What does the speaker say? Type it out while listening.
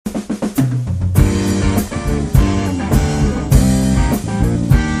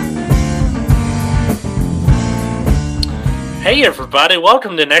Hey everybody,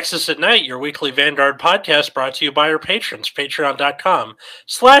 welcome to Nexus at Night, your weekly Vanguard podcast brought to you by our patrons,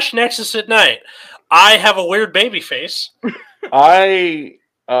 patreon.com/Nexus at Night. I have a weird baby face. I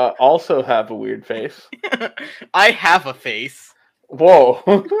also have a weird face. I have a face. Whoa.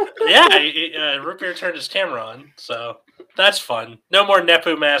 Yeah, Root Beer turned his camera on, so that's fun. No more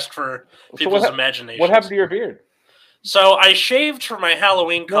Nepu mask for people's imagination. What happened to your beard? So I shaved for my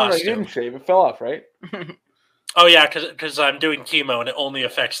Halloween costume. No, you didn't shave. It fell off, right? Oh yeah, because I'm doing chemo and it only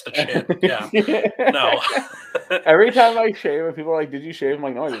affects the chin. Yeah. No. Every time I shave, and people are like, "Did you shave?" I'm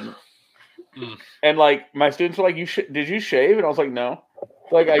like, "No, I didn't." And like my students were like, "Did you shave?" And I was like, "No."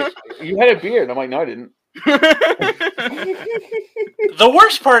 Like you had a beard. I'm like, "No, I didn't." The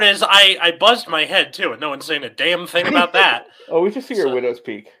worst part is I buzzed my head too, and no one's saying a damn thing about that. Oh, we should see your widow's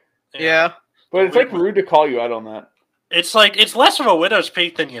peak. Yeah. But it's like rude to call you out on that. It's like it's less of a widow's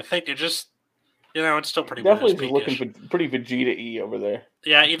peak than you think. It just, it's still pretty. Definitely just looking for pretty Vegeta-y over there.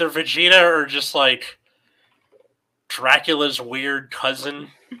 Yeah, either Vegeta or just like Dracula's weird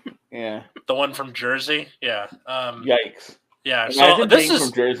cousin. Yeah, the one from Jersey. Yeah. Yikes. Yeah. Imagine this is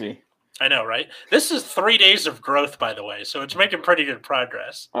from Jersey. I know, right? This is 3 days of growth, by the way, so it's making pretty good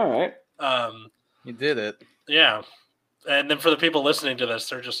progress. All right. You did it. Yeah. And then for the people listening to this,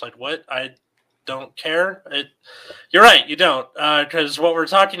 they're just like, "What? I don't care." You're right, you don't, because what we're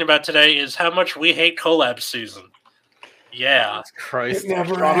talking about today is how much we hate Collab season. Yeah. Jesus Christ.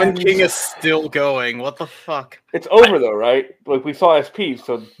 Ramen King is still going. What the fuck? It's over though, right? Like we saw SP,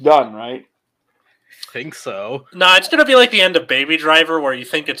 so it's done, right? I think so. Nah, it's gonna be like the end of Baby Driver, where you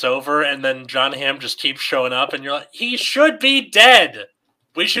think it's over, and then John Hamm just keeps showing up, and you're like, he should be dead.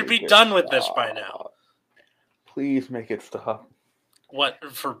 We should be done with this by now. Please make it stop. What,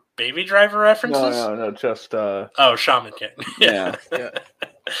 for Baby Driver references? No, just Oh, Shaman King. Yeah.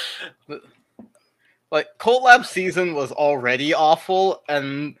 Like, Collab season was already awful,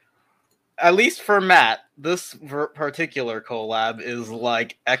 and at least for Matt, this particular collab is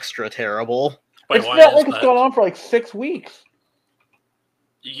like extra terrible. Wait, it's not like it's going on for like 6 weeks.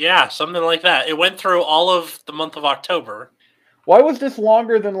 Yeah, something like that. It went through all of the month of October. Why was this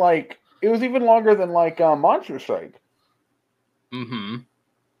longer than like? It was even longer than like Monster Strike. Mm-hmm.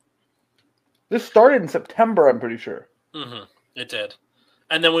 This started in September, I'm pretty sure. Mm-hmm. It did.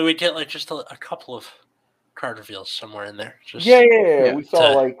 And then we would get like just a couple of card reveals somewhere in there. Just, yeah. We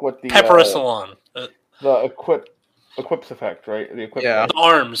saw like what the pepper us along. The Equips effect, right? The Equips Yeah. The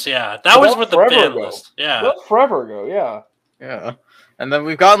arms, yeah. That was with the ban list. Yeah. That was forever ago, yeah. Yeah. And then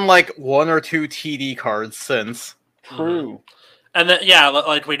we've gotten like 1 or 2 TD cards since. True. Mm-hmm. And then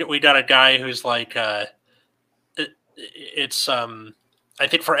like we got a guy who's like it's I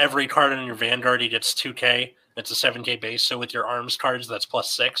think for every card in your Vanguard he gets 2K. It's a 7K base, so with your arms cards that's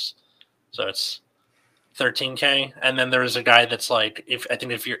plus 6. So it's 13K. And then there's a guy that's like if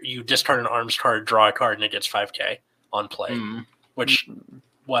you discard an arms card, draw a card, and it gets 5K on play. Which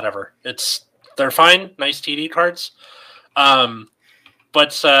whatever. They're fine, nice TD cards. But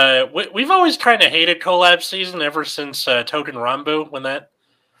we've always kind of hated Collab season ever since Token Rambu when that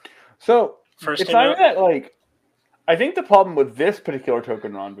first came out. That like I think the problem with this particular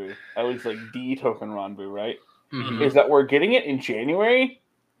Token Ranbu, at least like the Token Ranbu, right, is that we're getting it in January,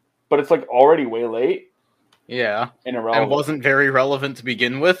 but it's like already way late. Yeah, and wasn't very relevant to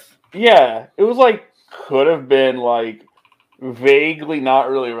begin with. Yeah, it was like could have been like vaguely not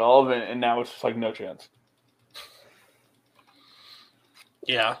really relevant, and now it's just like no chance.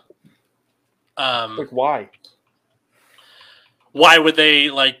 Yeah. Like why? Why would they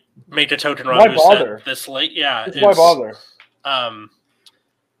like make a Token Ranbu set this late? Yeah, why bother? Well,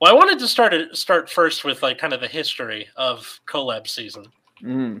 I wanted to start first with like kind of the history of Collab season.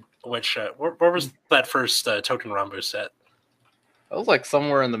 Which where was that first Token Ranbu set? That was like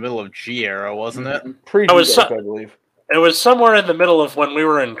somewhere in the middle of G era, wasn't it? I believe. It was somewhere in the middle of when we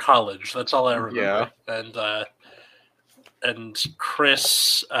were in college. That's all I remember. Yeah. And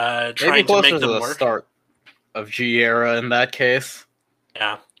Chris trying to make them work. Start of G era in that case.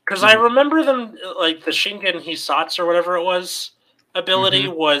 Yeah, because I remember them like the Shingen Hisatsu or whatever it was ability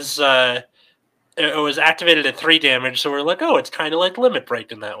was it was activated at 3 damage, so we're like, oh, it's kind of like Limit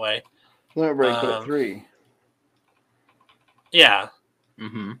Break in that way. Limit Break at 3. Yeah.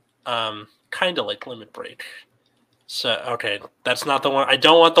 Kind of like Limit Break. So okay, that's not the one. I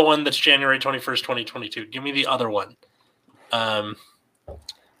don't want the one that's January 21st, 2022. Give me the other one. It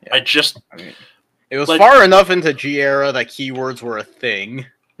was like, far enough into G era that keywords were a thing.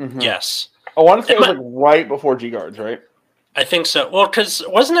 Yes. I want to say it was like right before G Guards, right? I think so. Well, because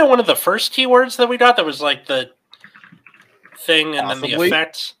wasn't it one of the first keywords that we got that was like the thing and then the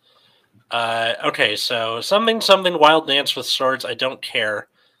effect? Okay, so something wild dance with swords. I don't care.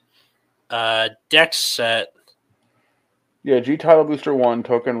 Dex set. Yeah, G Title Booster 1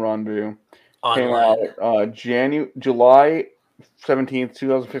 Token Ranbu came Online. out July 17th,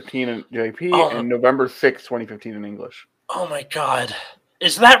 2015 in JP and November 6th, 2015 in English. Oh my god.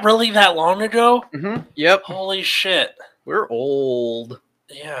 Is that really that long ago? Mm-hmm. Yep. Holy shit. We're old.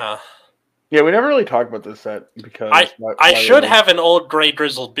 Yeah. Yeah, we never really talked about this set because I should have an old gray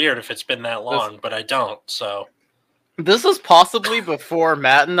grizzled beard if it's been that long, but I don't, so. This is possibly before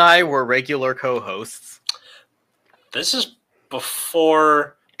Matt and I were regular co-hosts. This is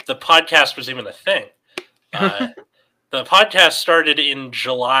before the podcast was even a thing. The podcast started in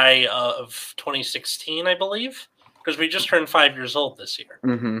July of 2016, I believe, because we just turned 5 years old this year.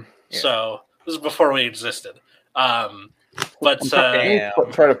 Mm-hmm. Yeah. So this is before we existed. But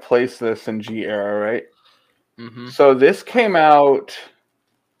try to place this in G era, right? Mm-hmm. So this came out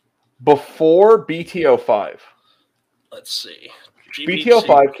before BTO5. Let's see.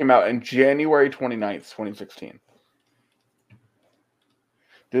 BTO5 came out in January 29th, 2016.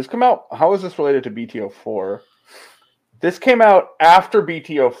 Did this come out? How is this related to BTO4? This came out after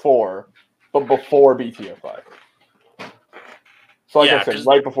BTO4, but before BTO5. So, like I said,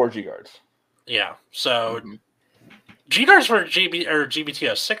 right before G-Guards. Yeah. So, G-Guards were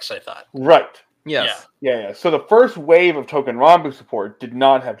GBTO6, I thought. Right. Yes. Yeah. So, the first wave of Token Ranbu support did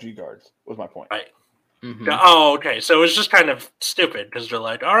not have G-Guards, was my point. Right. Mm-hmm. Oh, okay. So, it was just kind of stupid, because they're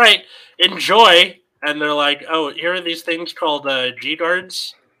like, all right, enjoy. And they're like, oh, here are these things called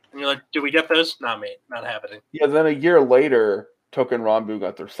G-Guards. And you're like, do we get those? Nah, mate, not happening. Yeah, then a year later, Token Ranbu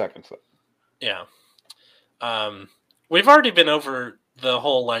got their second set. Yeah. We've already been over the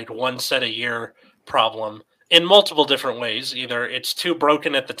whole, like, one set a year problem in multiple different ways. Either it's too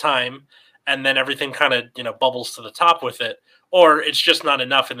broken at the time, and then everything kind of, bubbles to the top with it, or it's just not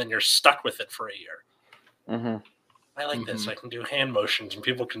enough, and then you're stuck with it for a year. Mm-hmm. I like this. I can do hand motions, and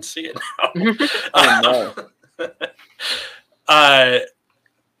people can see it now.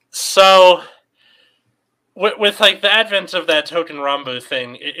 So, with like the advent of that Token Ranbu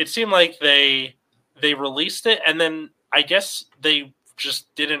thing, it seemed like they released it, and then I guess they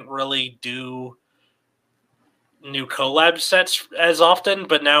just didn't really do new collab sets as often.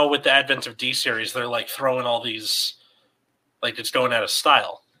 But now with the advent of D series, they're like throwing all these, like it's going out of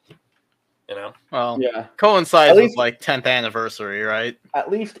style. Well, yeah, coincides with like 10th anniversary, right? At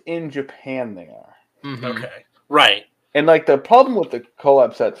least in Japan, they are. Mm-hmm. Okay, right. And like the problem with the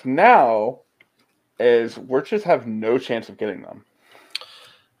collab sets now is we just have no chance of getting them.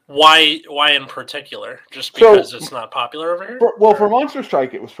 Why in particular? Just because it's not popular over here? For Monster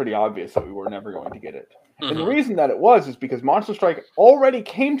Strike, it was pretty obvious that we were never going to get it. Mm-hmm. And the reason that it was is because Monster Strike already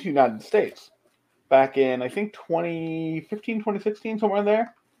came to the United States back in, I think, 2015, 2016, somewhere in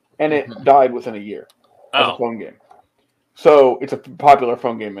there. And it died within a year as a phone game. So it's a popular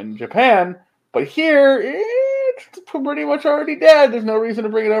phone game in Japan, but here it's pretty much already dead. There's no reason to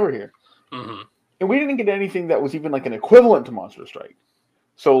bring it over here. Mm-hmm. And we didn't get anything that was even like an equivalent to Monster Strike.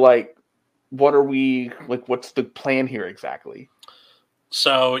 So like, what's the plan here exactly?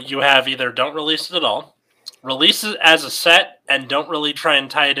 So you have either don't release it at all, release it as a set, and don't really try and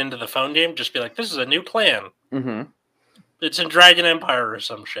tie it into the phone game. Just be like, this is a new plan. Mm-hmm. It's in Dragon Empire or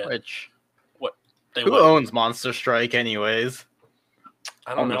some shit. Who owns Monster Strike anyways?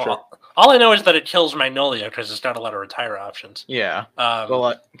 I don't know. Sure. All I know is that it kills Magnolia because it's got a lot of retire options. Yeah.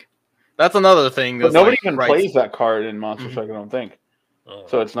 Well, that's another thing. But nobody even plays that card in Monster Strike, I don't think.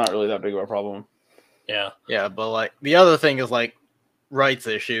 So it's not really that big of a problem. Yeah. Yeah, but like the other thing is like rights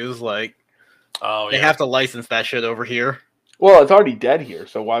issues. Like, they have to license that shit over here. Well, it's already dead here,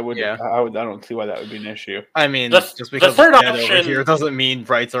 so why would? Yeah. I don't see why that would be an issue. I mean, just because it's dead over here doesn't mean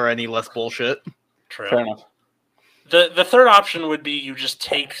rights are any less bullshit. True. Fair enough. The third option would be you just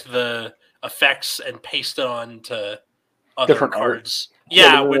take the effects and paste it on to other different cards. Art.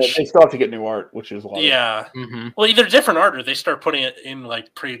 Yeah, which they still have to get new art, which is a lot. Yeah. Well, either different art or they start putting it in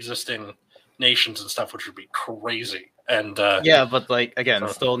like pre-existing nations and stuff, which would be crazy. And yeah, but like again,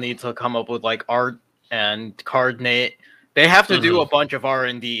 still need to come up with like art and card name. They have to do a bunch of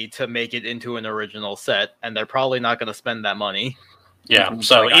R&D to make it into an original set, and they're probably not going to spend that money. Yeah,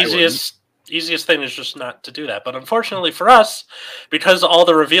 so easiest thing is just not to do that. But unfortunately for us, because all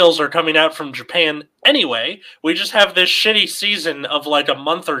the reveals are coming out from Japan anyway, we just have this shitty season of like a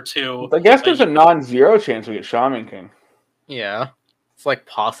month or two. I guess there's a non-zero chance we get Shaman King. Yeah, it's like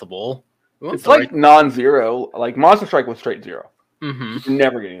possible. It's like non-zero. Like Monster Strike was straight zero. Mm-hmm. You're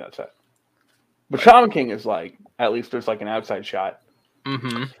never getting that set. But Shaman King is like, at least there's like an outside shot.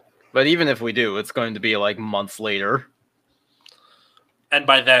 Mm-hmm. But even if we do, it's going to be like months later. and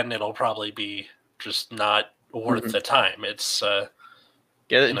by then it'll probably be just not worth Mhm. the time. It's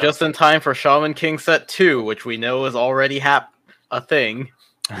Get it just in time for Shaman King Set 2, which we know is already a thing.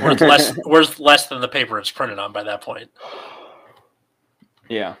 worth less than the paper it's printed on by that point.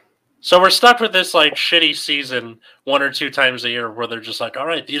 Yeah. So we're stuck with this like shitty season 1 or 2 times a year where they're just like, all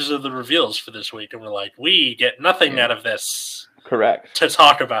right, these are the reveals for this week, and we're like, we get nothing out of this Correct. to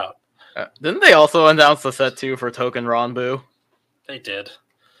talk about. Didn't they also announce the Set 2 for Token Ranbu? They did,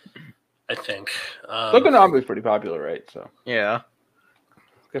 I think. Tokonami is pretty popular, right? So Yeah.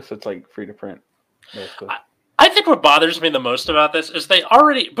 I guess it's like free to print. Basically. I think what bothers me the most about this is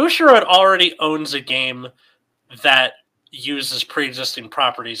Bushiroad already owns a game that uses pre-existing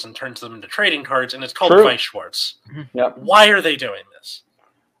properties and turns them into trading cards, and it's called True. Vice Schwartz. Yep. Why are they doing this?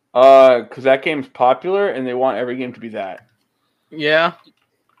 Because that game's popular, and they want every game to be that. Yeah.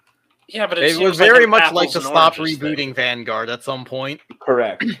 Yeah, but They would very much like to stop rebooting Vanguard at some point.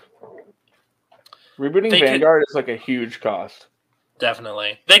 Correct. Rebooting Vanguard is like a huge cost.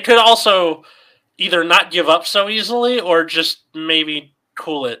 Definitely. They could also either not give up so easily or just maybe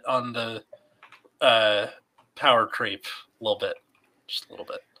cool it on the power creep a little bit. Just a little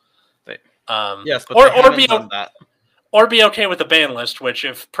bit. Yes, but or be okay with the ban list, which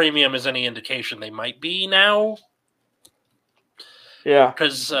if premium is any indication, they might be now. Yeah.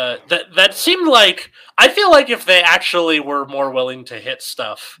 Because that seemed like... I feel like if they actually were more willing to hit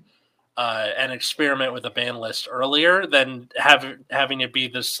stuff and experiment with a ban list earlier than having it be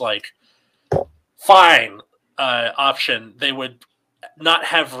this, like, fine option, they would not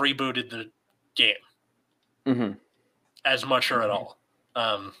have rebooted the game as much or at all.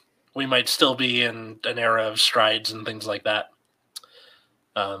 We might still be in an era of strides and things like that.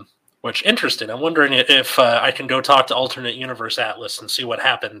 Which, interesting. I'm wondering if I can go talk to Alternate Universe Atlas and see what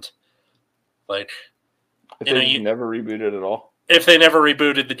happened. Like, if they never rebooted at all. If they never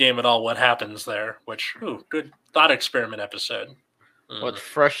rebooted the game at all, what happens there? Which, good thought experiment episode. What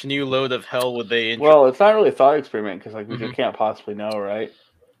fresh new load of hell would they? Well, it's not really a thought experiment because like we just can't possibly know, right?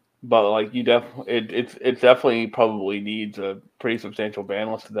 But like you it definitely probably needs a pretty substantial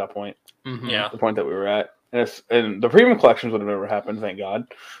ban list at that point. Yeah, the point that we were at, and the premium collections would have never happened, thank God.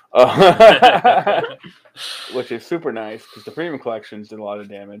 Which is super nice because the premium collections did a lot of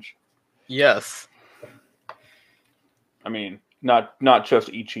damage. Yes, I mean not just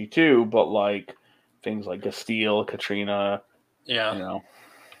Ichi-2, but like things like Gastile, Katrina. Yeah, you know,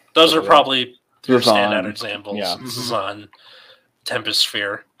 those are probably your standout Zan. examples. Yeah, Zan, Tempest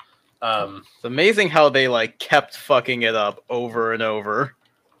Sphere. It's amazing how they like kept fucking it up over and over.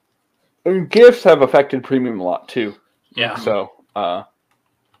 I mean, gifts have affected premium a lot too. Yeah. So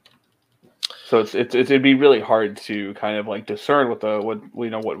it'd be really hard to kind of like discern what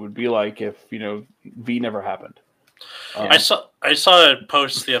would be like if V never happened. I saw a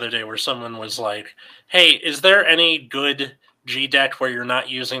post the other day where someone was like, "Hey, is there any good G deck where you're not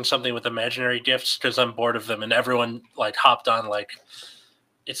using something with imaginary gifts? Because I'm bored of them." And everyone like hopped on like,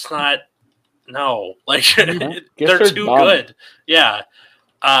 it's not. No, like they're too good. Yeah.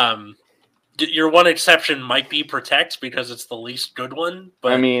 Your one exception might be Protect because it's the least good one.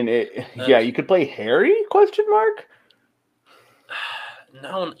 But I mean, you could play Harry? ?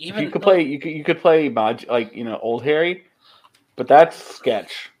 No, even you could play. You could play old Harry, but that's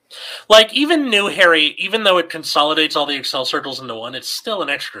sketch. Like even new Harry, even though it consolidates all the Excel circles into one, it's still an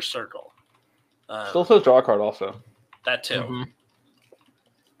extra circle. Still says draw card also. That too.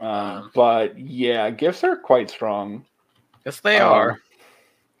 But yeah, gifts are quite strong. Yes, they are.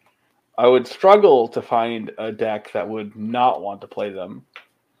 I would struggle to find a deck that would not want to play them.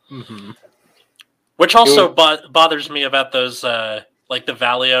 Which also bothers me about those, like the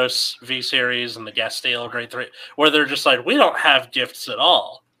Valios V series and the Gastile Grade 3, where they're just like, we don't have gifts at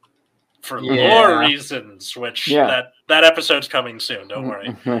all for lore reasons. Which that episode's coming soon. Don't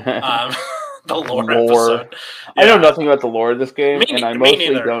worry. The lore episode. I know nothing about the lore of this game, and I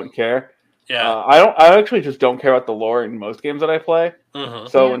mostly don't care. Yeah, I actually just don't care about the lore in most games that I play.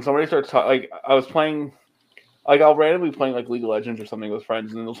 So when somebody starts talking, like I was playing, like I'll randomly playing like League of Legends or something with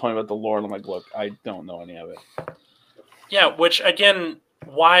friends, and then they'll tell me about the lore, and I'm like, look, I don't know any of it. Yeah, which again,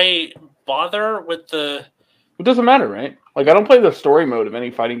 why bother with the? It doesn't matter, right? Like I don't play the story mode of any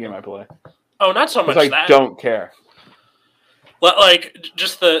fighting game I play. Oh, not so much that. I don't care. Like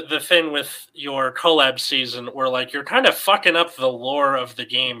just the thing with your collab season, where like you're kind of fucking up the lore of the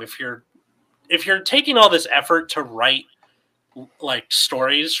game if you're taking all this effort to write like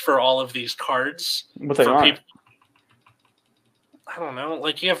stories for all of these cards. What they are? I don't know.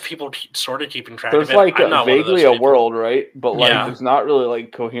 Like you have people sort of keeping track There's of it. There's like vaguely a world, right? But like there's not really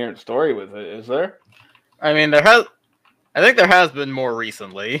like coherent story with it, is there? I mean, there has. I think there has been more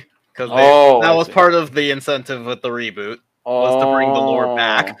recently because that was part of the incentive with the reboot was to bring the lore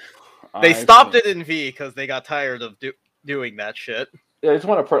back. They stopped it in V because they got tired of doing that shit. Yeah, they just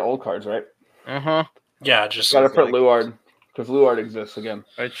want to print old cards, right? Yeah, just gotta print Luard because Luard exists again.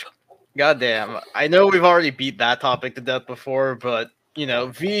 Which, goddamn, I know we've already beat that topic to death before, but you know,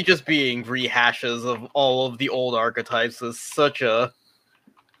 V just being rehashes of all of the old archetypes is such a.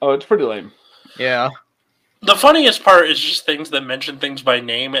 Oh, it's pretty lame. Yeah. The funniest part is just things that mention things by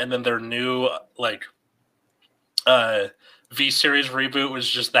name, and then their new V series reboot was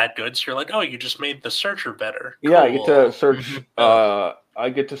just that good. So you're like, oh, you just made the searcher better. Cool. Yeah, I get to search. I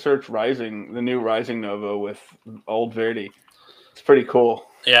get to search Rising, the new Rising Nova with old Verdi. It's pretty cool.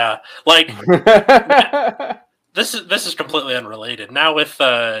 Yeah, like this is completely unrelated. Now with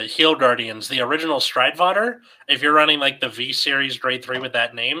Heel Guardians, the original Stridevater, if you're running like the V series grade 3 with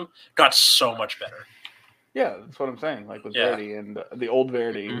that name, got so much better. Yeah, that's what I'm saying. Like with Verdi and the old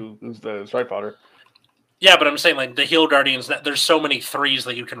Verdi, who's the Stridevater. Yeah, but I'm saying like the Heel Guardians. There's so many 3s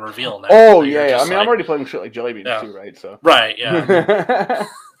that you can reveal now. Oh yeah. I mean, I'm already playing shit like Jellybeans too, right? So right, yeah.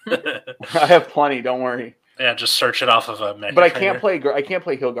 I have plenty. Don't worry. Yeah, just search it off of a mega. But I can't play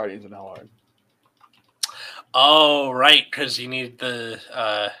Heel Guardians in Hellhard. Oh right, because you need the.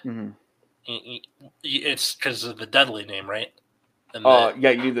 It's because of the Dudley name, right? And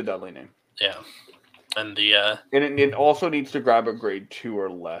yeah, you need the Dudley name. Yeah, and the and it also needs to grab a grade 2 or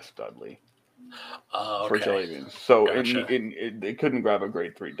less Dudley. For Jellybeans. So gotcha. It couldn't grab a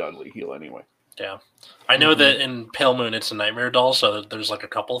grade 3 Dudley heal anyway. Yeah. I know that in Pale Moon it's a Nightmare Doll, so there's like a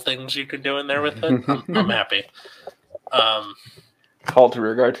couple things you could do in there with it. I'm happy. Call to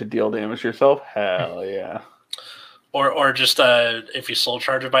rear guard to deal damage yourself? Hell yeah. Or just if you soul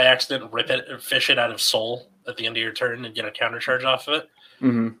charge it by accident, fish it out of soul at the end of your turn and get a counter charge off of it.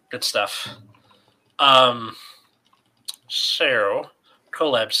 Good stuff. So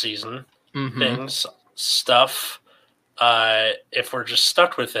collab season. Things, stuff. If we're just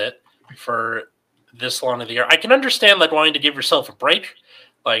stuck with it for this long of the year, I can understand like wanting to give yourself a break.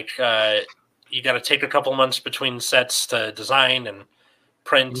 Like you got to take a couple months between sets to design and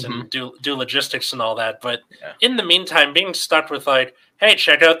print and do logistics and all that. But in the meantime, being stuck with like, hey,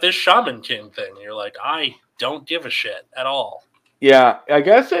 check out this Shaman King thing. You're like, I don't give a shit at all. Yeah, I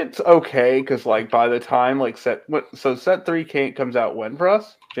guess it's okay because like by the time like set 3 comes out when for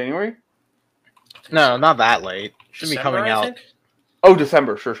us? January? No, not that late. Should be coming out. Oh,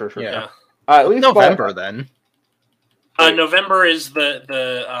 December. Sure. Yeah. At least November then. November is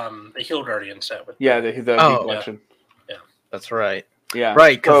the Heel Guardian set. The collection. Yeah, that's right. Yeah,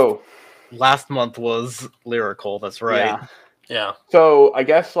 right. Because last month was Lyrical. That's right. Yeah. So I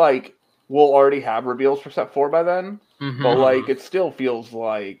guess like we'll already have reveals for set 4 by then, but like it still feels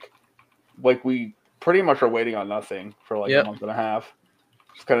like we pretty much are waiting on nothing for like a month and a half.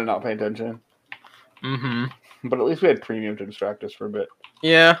 Just kind of not paying attention. But at least we had Premium to distract us for a bit.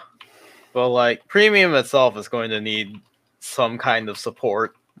 Yeah. Well, like, Premium itself is going to need some kind of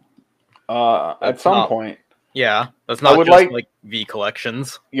support. At some point. Yeah. That's not just like V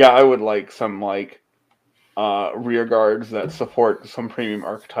collections. Yeah, I would like some like rear guards that support some premium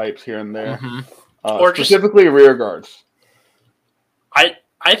archetypes here and there. Or specifically rear guards. I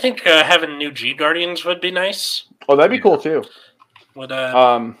think having new G Guardians would be nice. Oh, that'd be cool too. Would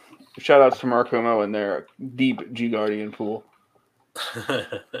shout outs to Markumo and their deep G Guardian pool.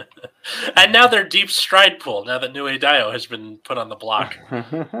 And now their deep stride pool. Now that New Dio has been put on the block.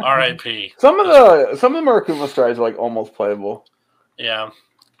 R.I.P. Some of the Markumo strides are like almost playable. Yeah,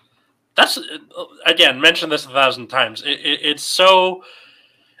 that's again mentioned this 1,000 times. It's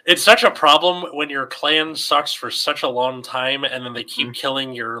such a problem when your clan sucks for such a long time, and then they keep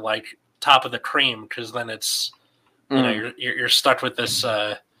killing your like top of the cream because then it's you're stuck with this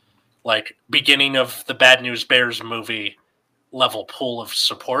like beginning of the Bad News Bears movie level pool of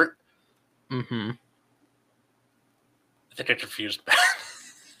support. I think I confused.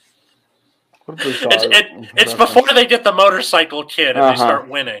 It's before they get the motorcycle kid and they start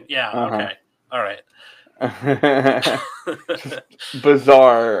winning. Yeah. Okay. All right.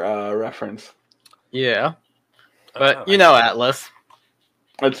 Bizarre reference. Yeah. But you know Atlas.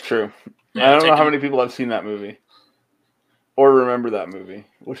 That's true. Yeah, I don't know how many people have seen that movie. Or remember that movie,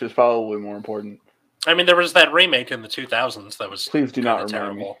 which is probably more important. I mean, there was that remake in the 2000s that was Please do not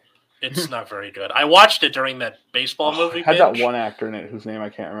terrible. Me. It's not very good. I watched it during that baseball movie. Had that one actor in it whose name I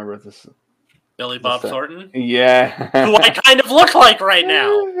can't remember. Billy Bob Thornton? Yeah. Who I kind of look like right now.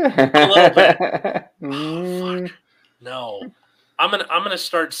 A little bit. Oh, fuck. No. I'm gonna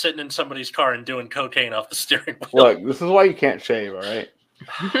start sitting in somebody's car and doing cocaine off the steering wheel. Look, this is why you can't shave, all right?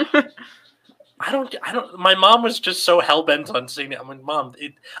 I don't. My mom was just so hell bent on seeing it. I'm like, Mom,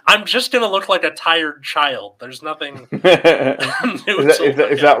 I'm just gonna look like a tired child. There's nothing new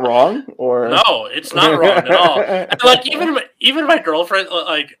is that wrong? Or no, it's not wrong at all. And like even my girlfriend,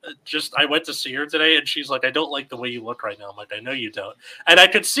 like just I went to see her today, and she's like, I don't like the way you look right now. I'm like, I know you don't. And I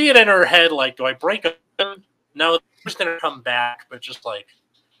could see it in her head. Like, do I break up with him? No, he's gonna come back. But just like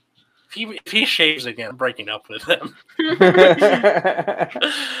if he shaves again, I'm breaking up with him.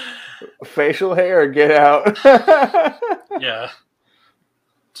 Facial hair, get out. Yeah,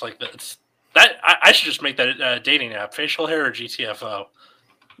 it's like that. I should just make that dating app. Facial hair or GTFO.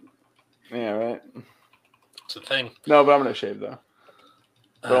 Yeah, right. It's a thing. No, but I'm gonna shave though.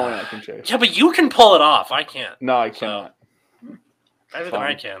 But only I can shave. Yeah, but you can pull it off. I can't. No, I cannot. Better than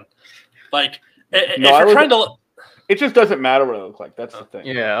I can. Like if you're trying to. It just doesn't matter what I look like. That's the thing.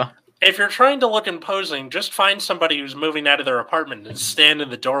 Yeah. If you're trying to look imposing, just find somebody who's moving out of their apartment and stand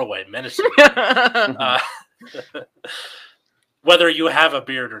in the doorway menacing. Whether you have a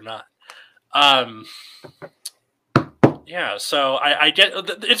beard or not. Yeah, so I get...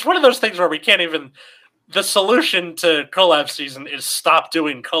 It's one of those things where we can't even... The solution to collab season is stop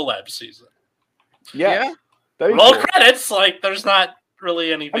doing collab season. Yeah. Roll credits, like, there's not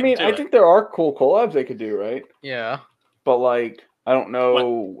really anything I mean, I think there are cool collabs they could do, right? Yeah. But, like... I don't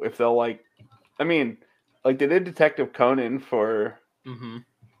know if they'll like. I mean, like they did Detective Conan for,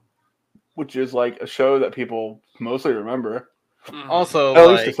 which is like a show that people mostly remember. Also, at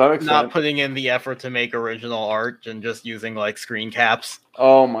least to some extent, not putting in the effort to make original art and just using like screen caps.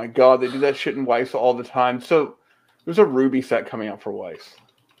 Oh my god, they do that shit in Weiss all the time. So there's a Ruby set coming out for Weiss.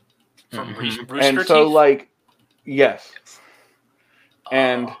 From Rooster and Teeth? so like, yes,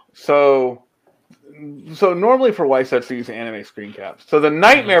 and so normally for Weiss sets they use anime screen caps. So the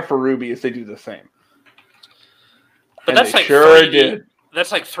nightmare for Ruby is they do the same. But and that's like sure 3D. Did.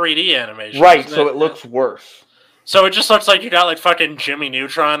 That's like 3D animation, right? So it looks worse. So it just looks like you got like fucking Jimmy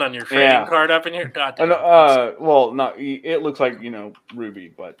Neutron on your trading card up in here. God damn. Well, not. It looks like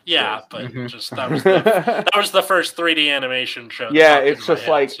Ruby, but yeah, but just that was the first 3D animation show. Yeah, it's just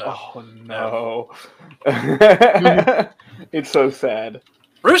like oh no, it's so sad.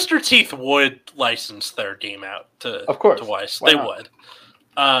 Rooster Teeth would license their game out to, of course, to Weiss. Why they not? would.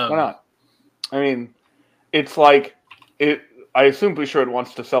 Why not? I mean, it's like it. I assume Bushiroad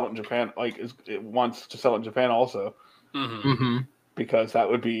wants to sell it in Japan. Like, it wants to sell it in Japan also, because that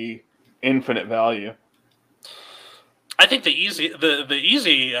would be infinite value. I think the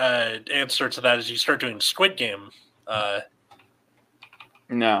easy answer to that is you start doing Squid Game.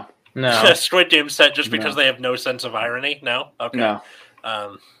 No. Squid Game set just because they have no sense of irony. No, okay. No.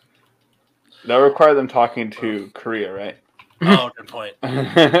 That would require them talking to Korea, right? Oh, good point.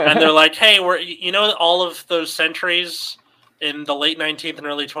 And they're like, "Hey, all of those centuries in the late 19th and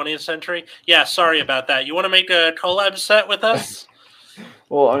early 20th century? Yeah, sorry about that. You want to make a collab set with us?"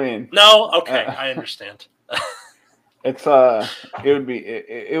 Well, I mean, no. Okay, I understand. It's it would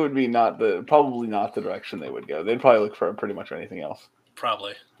be probably not the direction they would go. They'd probably look for pretty much anything else.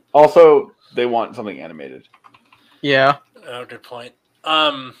 Probably. Also, they want something animated. Yeah. Oh, good point.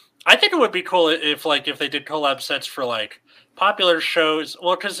 I think it would be cool if they did collab sets for like popular shows.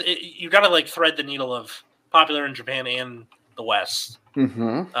 Well, because you got to like thread the needle of popular in Japan and the West.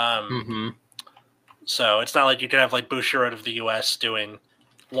 So it's not like you could have like Bushiroad of the U.S. doing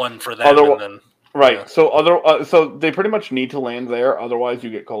one for them, and then right. Yeah. So so they pretty much need to land there. Otherwise,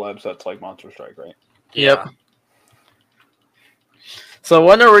 you get collab sets like Monster Strike, right? Yep. So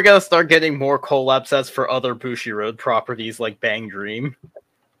when are we gonna start getting more collab sets for other Bushiroad properties like Bang Dream?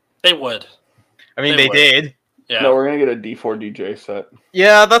 They would. I mean, they did. Yeah. No, we're gonna get a D4 DJ set.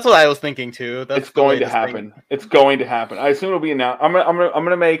 Yeah, that's what I was thinking too. It's going to happen. It's going to happen. I assume it'll be announced. I'm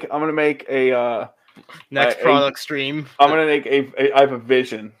gonna make a next product stream. I'm gonna make I have a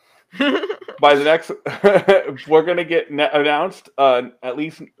vision. By the next, we're gonna get announced at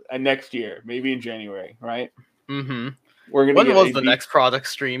least next year, maybe in January, right? We're gonna. When was the next product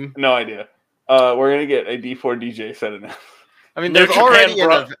stream? No idea. We're gonna get a D4 DJ set announced. I mean, there's already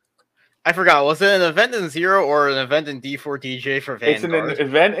I forgot. Was it an event in Zero or an event in D4 DJ for Vanguard? It's an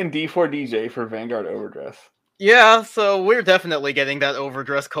event in D4 DJ for Vanguard Overdress. Yeah, so we're definitely getting that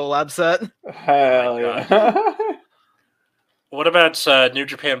Overdress collab set. Hell yeah. What about New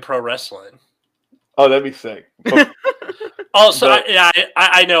Japan Pro Wrestling? Oh, that'd be sick. Also,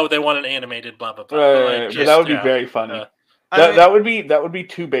 I know they want an animated blah blah blah. Right, but that would be very funny. That would be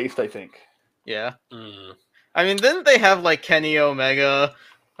too based, I think. Yeah. I mean, didn't they have like Kenny Omega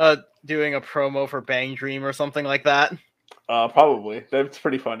doing a promo for Bang Dream or something like that? Probably. That's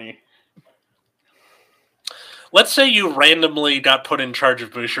pretty funny. let's say you randomly got put in charge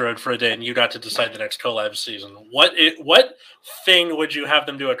of Bushiroad for a day, and you got to decide the next collab season. What thing would you have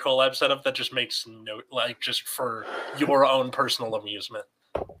them do a collab setup that just makes just for your own personal amusement,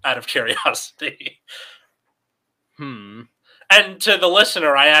 out of curiosity? And to the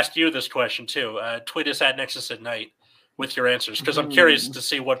listener, I asked you this question too. Tweet us at Nexus at Night with your answers, because I'm curious to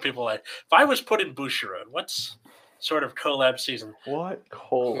see what people like. If I was put in Bushiroad, what's sort of collab season? What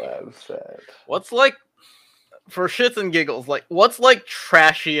collab set? What's like, for shits and giggles, like what's like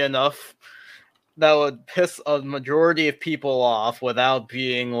trashy enough that would piss a majority of people off without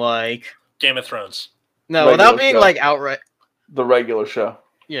being like Game of Thrones? No, Regular without being show. like outright. The regular show.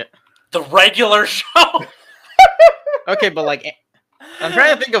 Yeah. The regular show. Okay, but like, I'm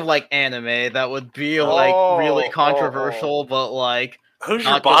trying to think of like anime that would be like really controversial, but like, who's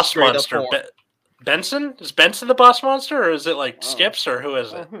your boss monster? Benson? Is Benson the boss monster, or is it like Skips, or who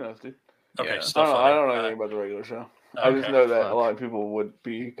is it? Who knows, dude? Okay, Yeah. still I don't know anything about the regular show. I just know that fuck. a lot of people would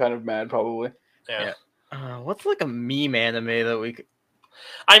be kind of mad, probably. Yeah. What's like a meme anime that we could...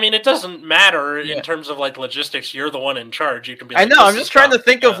 I mean, it doesn't matter in terms of like logistics. You're the one in charge. You can be. Like, I know. I'm just trying to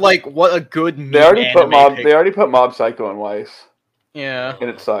think of like what a good meme They already put anime They already put Mob Psycho in Weiss. Yeah. And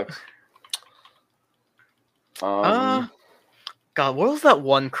it sucks. God, what was that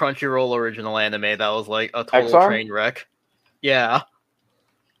one Crunchyroll original anime that was like a total X-Arm? train wreck? Yeah.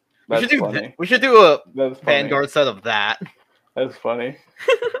 That's funny. We should do a That's funny. Vanguard set of that. That's funny.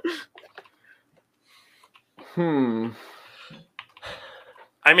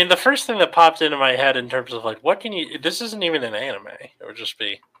 I mean, the first thing that popped into my head in terms of like, what can you? This isn't even an anime. It would just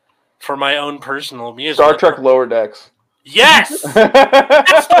be for my own personal amusement. Star Trek Lower Decks. Yes,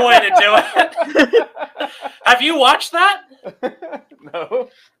 that's the way to do it. Have you watched that? No.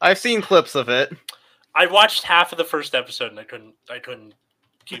 I've seen clips of it. I watched half of the first episode and I couldn't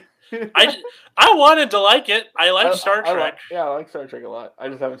keep. I wanted to like it. I like Star Trek. I like Star Trek a lot. I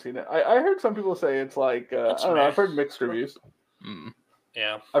just haven't seen it. I heard some people say it's like I don't know. I've heard mixed reviews.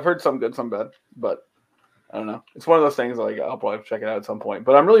 Yeah, I've heard some good, some bad, but I don't know. It's one of those things like I'll probably check it out at some point.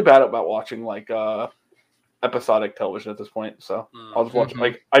 But I'm really bad about watching like episodic television at this point. So I'll just watch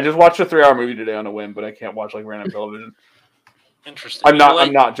like I just watched a 3-hour movie today on a whim, but I can't watch like random television. Interesting. I'm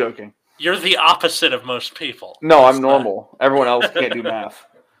not joking. You're the opposite of most people. No, I'm normal. Everyone else can't do math.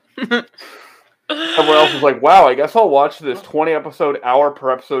 Everyone else is like, wow, I guess I'll watch this 20 episode, hour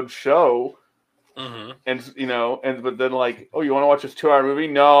per episode show. And but then like, oh, you want to watch this 2-hour movie?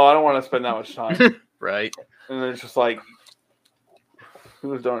 No, I don't want to spend that much time. Right. And then it's just like,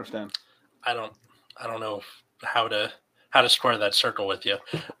 who just don't understand? I don't know how to square that circle with you.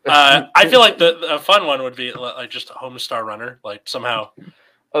 I feel like the fun one would be like just a Homestar Runner, like somehow.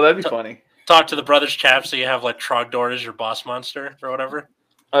 Oh, that'd be funny. Talk to the brothers Chav, so you have like Trogdor as your boss monster or whatever.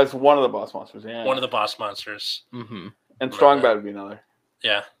 It's one of the boss monsters, yeah. One of the boss monsters. And Strong Bad would be another.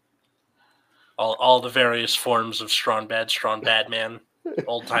 Yeah. All the various forms of Strong Bad Man,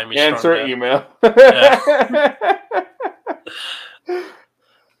 old timey. Answer email.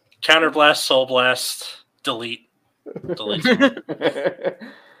 Counterblast, Soul Blast, delete.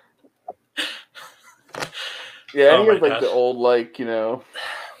 Yeah, any of like the old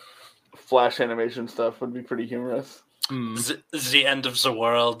Flash animation stuff would be pretty humorous. The End of the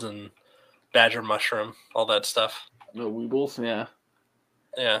World and Badger Mushroom, all that stuff. No Weebles, yeah.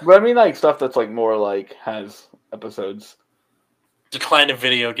 Yeah. But I mean like stuff that's like more like has episodes. Decline of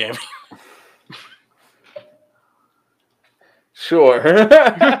video gaming. Sure.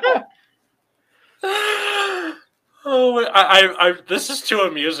 Oh, I this is too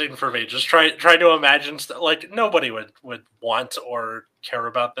amusing for me. Just try to imagine like nobody would want or care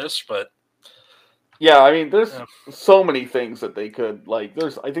about this, but yeah, I mean, there's so many things that they could like.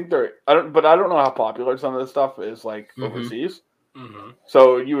 I don't know how popular some of this stuff is like overseas.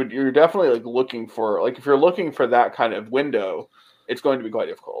 So you're definitely like looking for like if you're looking for that kind of window, it's going to be quite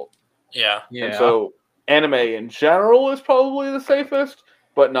difficult. Yeah. And so anime in general is probably the safest,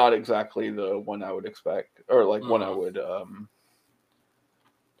 but not exactly the one I would expect or like one I would.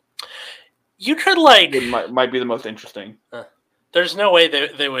 You could like it might be the most interesting. There's no way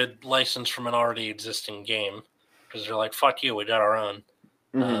they would license from an already existing game because they're like, fuck you, we got our own.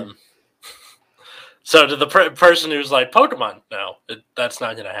 So to the person who's like, Pokemon, no, that's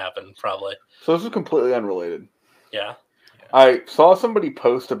not going to happen, probably. So this is completely unrelated. Yeah. I saw somebody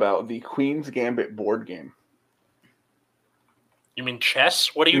post about the Queen's Gambit board game. You mean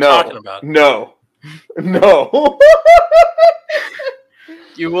chess? What are you talking about? No.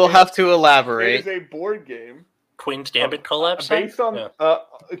 You will have to elaborate. It is a board game. Queen's Gambit collab based on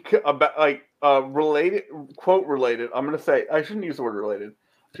related, quote related. I'm going to say I shouldn't use the word related.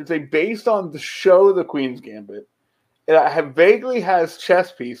 should say based on the show The Queen's Gambit, it vaguely has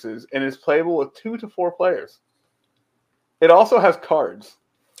chess pieces and is playable with 2 to 4 players. It also has cards.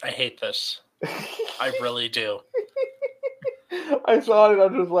 I hate this. I really do. I saw it and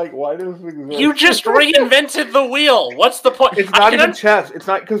I'm just like, why does this exist? You just reinvented the wheel. What's the point? It's not even chess. It's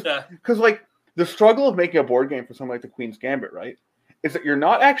not because like the struggle of making a board game for something like The Queen's Gambit, right? Is that you're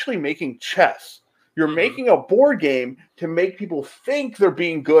not actually making chess. You're making a board game to make people think they're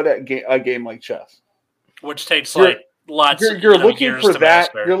being good at a game like chess. Which takes like lots of you're looking years for to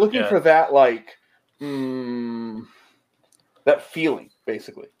that. master. You're looking for that like that feeling,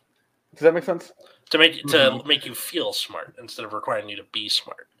 basically. Does that make sense? To make you feel smart instead of requiring you to be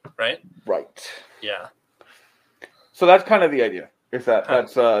smart, right? Right. Yeah. So that's kind of the idea. Is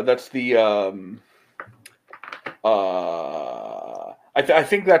that's the I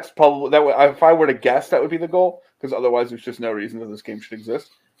think that's probably that. If I were to guess, that would be the goal, because otherwise there's just no reason that this game should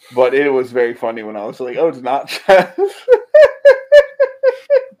exist. But it was very funny when I was like, "Oh, it's not chess."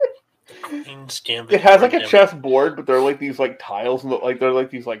 It has like a chess board, but there are like these like tiles, they're like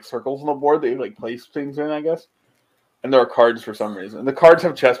these like circles on the board that you like place things in, I guess. And there are cards for some reason. The cards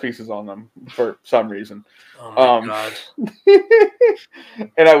have chess pieces on them for some reason. Oh my god!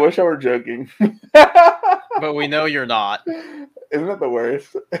 And I wish I were joking, but we know you're not. Isn't that the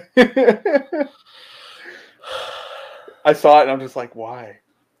worst? I saw it and I'm just like, why?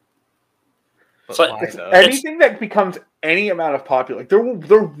 Anything that becomes any amount of popular, like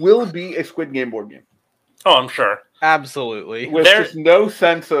there will be a Squid Game board game. Oh, I'm sure. Absolutely. With just no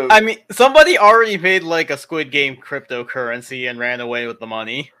sense of. I mean, somebody already made like a Squid Game cryptocurrency and ran away with the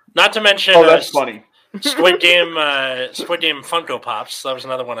money. Not to mention. Oh, that's funny. Squid Game Funko Pops. That was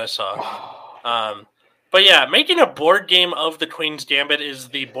another one I saw. But yeah, making a board game of The Queen's Gambit is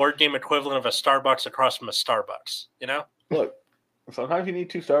the board game equivalent of a Starbucks across from a Starbucks. You know. Look, sometimes you need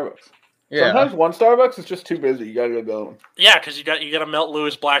 2 Starbucks. Yeah. Sometimes one Starbucks is just too busy. You gotta go. Yeah, because you got to melt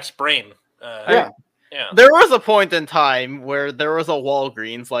Lewis Black's brain. Yeah. There was a point in time where there was a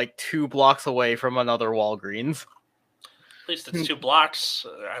Walgreens like 2 blocks away from another Walgreens. At least it's 2 blocks.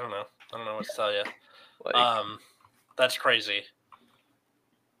 I don't know what to tell you. That's crazy.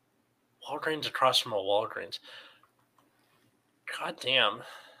 Walgreens across from a Walgreens. God damn.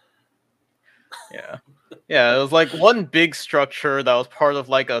 Yeah. Yeah, it was like one big structure that was part of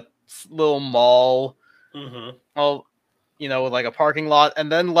like a little mall. Mm-hmm. Well, with like a parking lot,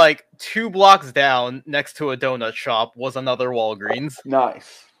 and then like 2 blocks down next to a donut shop was another Walgreens.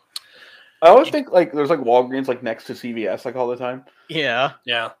 Nice. I always think like there's like Walgreens like next to CVS like all the time. Yeah.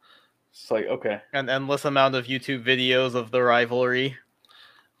 Yeah. It's like, okay. An endless amount of YouTube videos of the rivalry.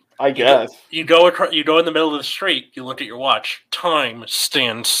 I guess. You go in the middle of the street, you look at your watch. Time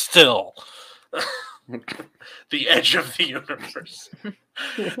stands still. The edge of the universe.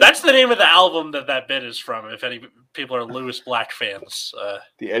 That's the name of the album that bit is from, if any people are Lewis Black fans.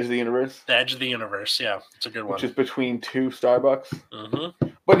 The Edge of the Universe? The Edge of the Universe, yeah. It's a good one. Which is between 2 Starbucks. Mm-hmm.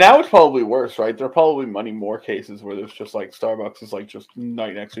 But now it's probably worse, right? There are probably many more cases where there's just like Starbucks is like just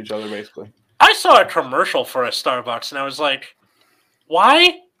right next to each other, basically. I saw a commercial for a Starbucks and I was like,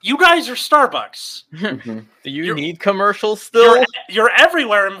 why? You guys are Starbucks. Mm-hmm. Do you need commercials still? You're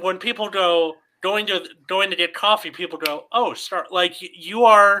everywhere, and when people going to get coffee, people go, "Oh, you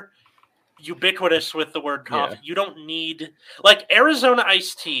are ubiquitous with the word coffee." Yeah. You don't need Arizona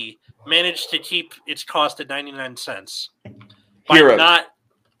iced tea managed to keep its cost at 99 cents by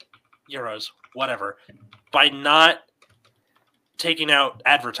euros, whatever, by not taking out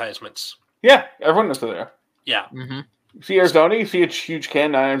advertisements. Yeah, everyone knows they're there. Yeah. Mm-hmm. You see Arizona, you see a huge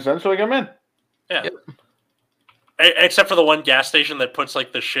can, 99 cents, so I'm in. Yeah. Yep. Except for the one gas station that puts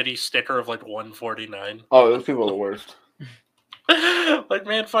like the shitty sticker of like $1.49. Oh, those people are the worst. Like,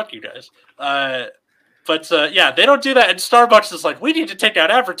 man, fuck you guys. But yeah, they don't do that. And Starbucks is like, we need to take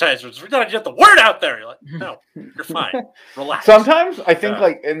out advertisements. We gotta get the word out there. You're like, no, you're fine. Relax. Sometimes I think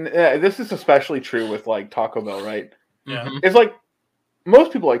and this is especially true with like Taco Bell, right? Yeah. It's like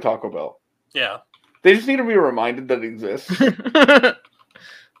most people like Taco Bell. Yeah. They just need to be reminded that it exists.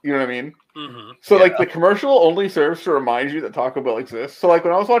 You know what I mean? Mm-hmm. So, like, the commercial only serves to remind you that Taco Bell exists. So, like,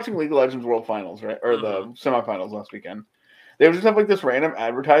 when I was watching League of Legends World Finals, right, or the semifinals last weekend, they would just have, like, this random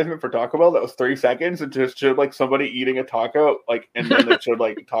advertisement for Taco Bell that was 3 seconds and just showed, like, somebody eating a taco, like, and then it showed,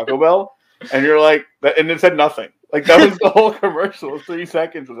 like, Taco Bell. And you're like, and it said nothing. Like, that was the whole commercial, was 3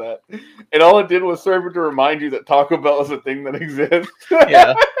 seconds of that. And all it did was serve it to remind you that Taco Bell is a thing that exists.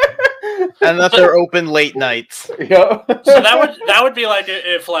 Yeah. And that they're open late nights. Yeah. So that would be like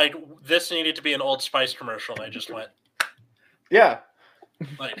if like this needed to be an Old Spice commercial. And I just went. Yeah.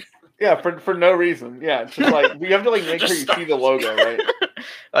 Like. Yeah, for no reason. Yeah, it's just like you have to like make sure you see the logo, right?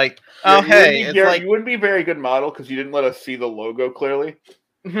 Like, Yeah, hey, it's like you wouldn't be a very good model because you didn't let us see the logo clearly.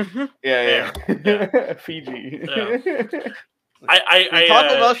 Yeah. Fiji. Yeah.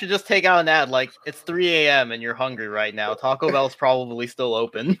 Taco Bell should just take out an ad like it's 3 a.m. and you're hungry right now. Taco Bell's probably still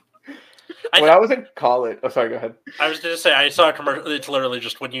open. When I was in college, sorry, go ahead. I was going to say I saw a commercial. It's literally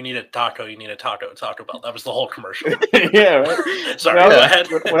just when you need a taco, you need a taco. Taco Bell. That was the whole commercial. Yeah, right. Sorry, go ahead.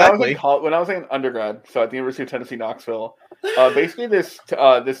 When I was in undergrad, so at the University of Tennessee, Knoxville, basically this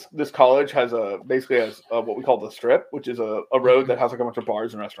college has basically what we call the Strip, which is a road that has like a bunch of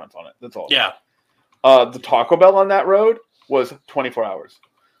bars and restaurants on it. That's all. Yeah. The Taco Bell on that road was 24 hours.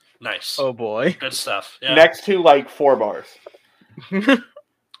 Nice. Oh boy. Good stuff. Yeah. Next to like 4 bars.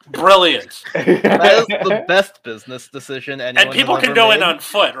 Brilliant. That is the best business decision anyone And people has can ever go made. in on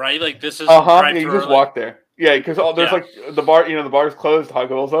foot, right? Like this is Yeah, you just walk there. Yeah, because there's Yeah. like the bar. The bar's closed. Taco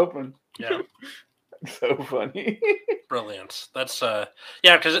Bell's open. Yeah. So funny. Brilliant. That's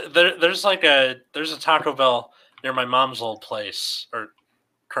yeah, because there's a Taco Bell near my mom's old place or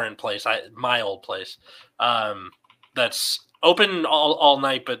current place, my old place. That's open all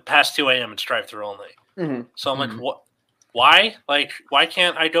night, but past 2 a.m. it's drive through only. Mm-hmm. So I'm like, what? Why? Like, why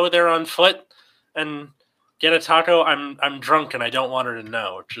can't I go there on foot and get a taco? I'm drunk and I don't want her to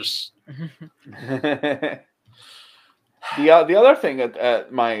know. Just The other thing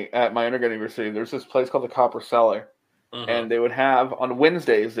at my undergrad university, there's this place called the Copper Cellar, and they would have on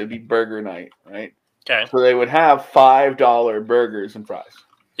Wednesdays they'd be burger night, right? Okay. So they would have $5 burgers and fries.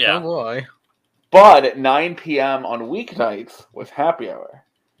 Yeah. Oh boy. But at 9 p.m. on weeknights with happy hour,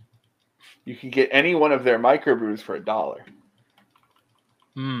 you could get any one of their microbrews for $1.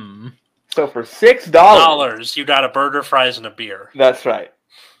 So for $6, you got a burger, fries, and a beer. That's right.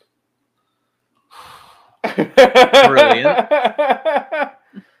 Brilliant.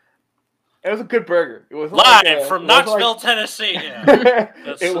 It was a good burger. It was Live from Knoxville, Tennessee. Yeah.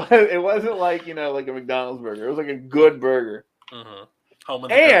 It wasn't like like a McDonald's burger. It was like a good burger. Mm-hmm. Home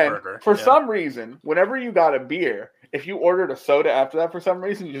of the good burger. For some reason, whenever you got a beer, if you ordered a soda after that, for some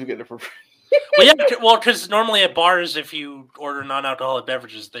reason, you just get it for free. Well, because normally at bars, if you order non-alcoholic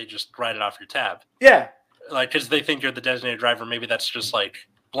beverages, they just write it off your tab. Yeah. Like, because they think you're the designated driver. Maybe that's just like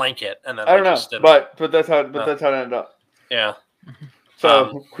blanket, and then I don't know, but that's how it ended up. Yeah.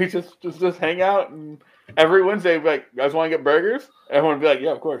 So we just hang out, and every Wednesday, be like, you guys want to get burgers? Everyone would be like,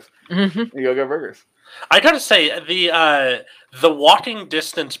 yeah, of course. You go get burgers. I gotta say the walking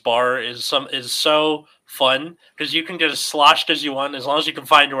distance bar is so fun because you can get as sloshed as you want as long as you can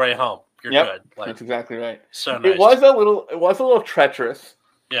find your way home. You're good. Like, that's exactly right. So nice. It was a little treacherous.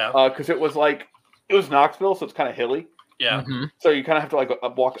 Yeah. Because it was Knoxville, so it's kind of hilly. Yeah. So you kind of have to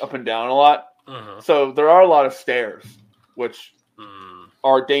walk up and down a lot. So there are a lot of stairs, which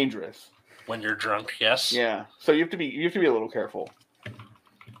are dangerous when you're drunk. Yes. Yeah. So you have to be a little careful,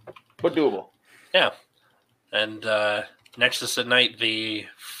 but doable. Yeah. And Nexus at Night, the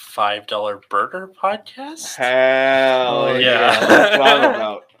 $5 burger podcast. Hell yeah. That's what I'm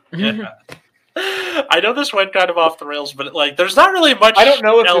about. Yeah. I know this went kind of off the rails, but there's not really much. I don't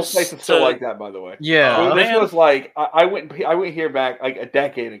know if this place is still like that, by the way. Yeah, this was like I went here back like a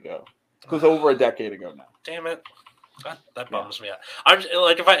decade ago. It was over a decade ago now. Damn it, that bums me out. I'm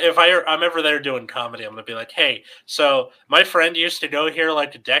like if I'm ever there doing comedy, I'm gonna be like, hey, so my friend used to go here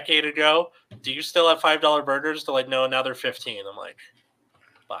like a decade ago. Do you still have $5 burgers? They're like, no, now they're 15. I'm like,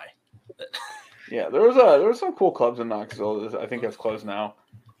 bye. Yeah, there was some cool clubs in Knoxville. I think that's closed now.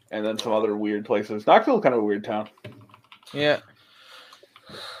 And then some other weird places. Knoxville is kind of a weird town. Yeah.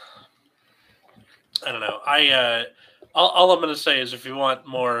 I don't know. All I'm going to say is if you want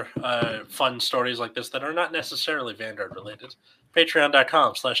more fun stories like this that are not necessarily Vanguard related,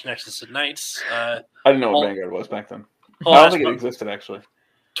 patreon.com/Nexus at Nights. I didn't know what Vanguard was back then. I don't think it existed, actually.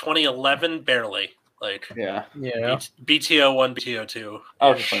 2011, barely. Yeah. BTO 1, BTO 2. I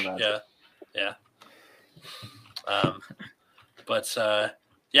was just playing that. Yeah. But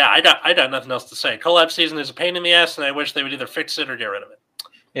yeah, I got nothing else to say. Collab season is a pain in the ass, and I wish they would either fix it or get rid of it.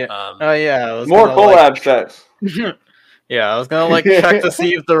 Yeah. More collab sets. Yeah, I was gonna check to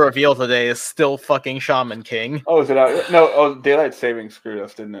see if the reveal today is still fucking Shaman King. Oh, is it out? No, Daylight Savings screwed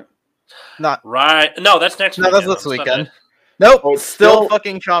us, didn't it? Not right. No, that's next weekend. No, that's this weekend. Nope, oh, still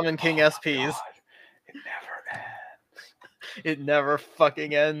fucking Shaman King SPs. God. It never ends. It never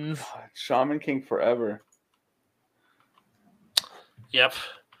fucking ends. God, Shaman King forever. Yep.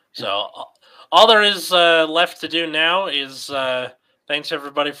 So all there is left to do now is thanks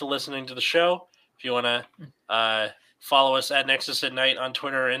everybody for listening to the show. If you want to follow us at Nexus at Night on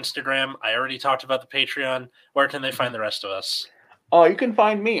Twitter or Instagram. I already talked about the Patreon. Where can they find the rest of us? You can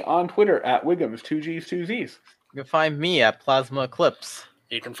find me on Twitter at Wiggums, 2Gs, 2Zs. You can find me at Plasma Eclipse.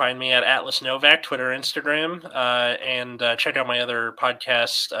 You can find me at Atlas Novak, Twitter, Instagram, and check out my other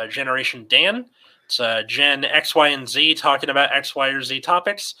podcast, Generation Dan. It's Gen X, Y, and Z talking about X, Y, or Z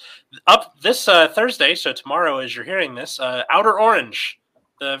topics. Up this Thursday, so tomorrow as you're hearing this, Outer Orange,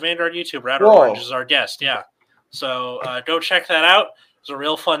 the Vanguard YouTuber, Outer Orange is our guest, yeah. So go check that out. It was a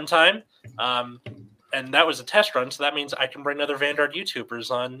real fun time. And that was a test run, so that means I can bring other Vanguard YouTubers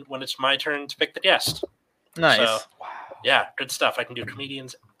on when it's my turn to pick the guest. Nice. So, yeah, good stuff. I can do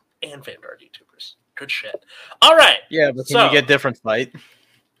comedians and Vanguard YouTubers. Good shit. All right. Yeah, but can you get different fight?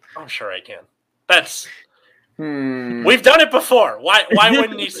 I'm sure I can. That's we've done it before. Why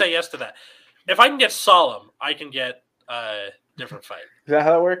wouldn't you say yes to that? If I can get Solemn, I can get different fight. Is that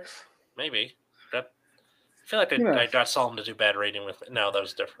how it works? Maybe. I feel like I got Solemn to do bad rating with. No, that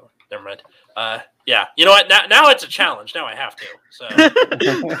was different. Never mind. Yeah. You know what? Now it's a challenge. Now I have to. So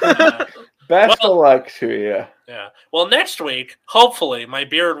best of luck to you. Yeah. Well, next week, hopefully, my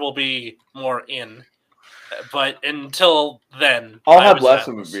beard will be more in. But until then, I'll have less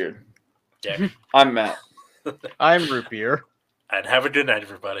of a beard. Dick. I'm Matt. I'm Root Beer. And have a good night,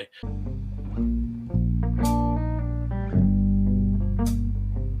 everybody.